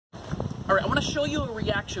Alright, I want to show you a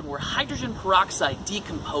reaction where hydrogen peroxide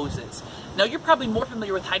decomposes. Now you're probably more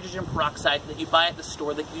familiar with hydrogen peroxide that you buy at the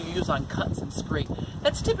store that you use on cuts and scrape.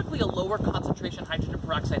 That's typically a lower concentration hydrogen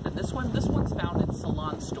peroxide than this one. This one's found in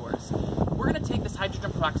salon stores. We're going to take this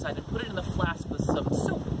hydrogen peroxide and put it in the flask with some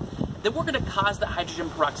soap. Then we're going to cause the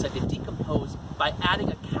hydrogen peroxide to decompose by adding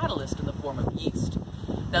a catalyst in the form of yeast.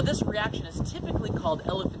 Now this reaction is typically called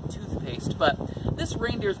elephant toothpaste, but this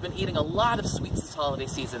reindeer's been eating a lot of sweets this holiday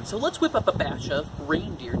season, so let's whip up a batch of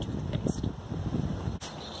reindeer toothpaste.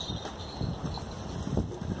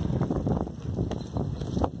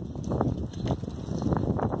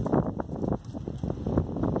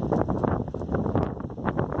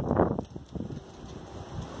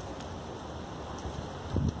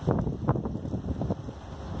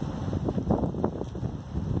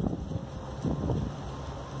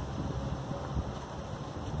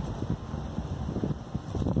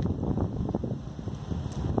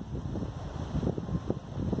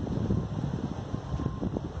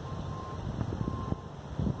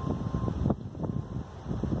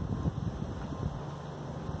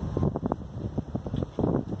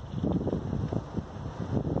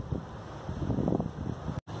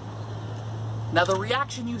 Now the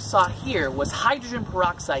reaction you saw here was hydrogen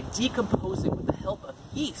peroxide decomposing with the help of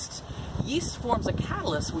yeast. Yeast forms a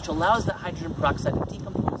catalyst which allows that hydrogen peroxide to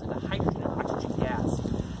decompose into hydrogen and oxygen gas.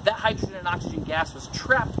 That hydrogen and oxygen gas was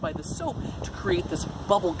trapped by the soap to create this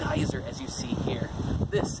bubble geyser as you see here.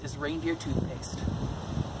 This is reindeer toothpaste.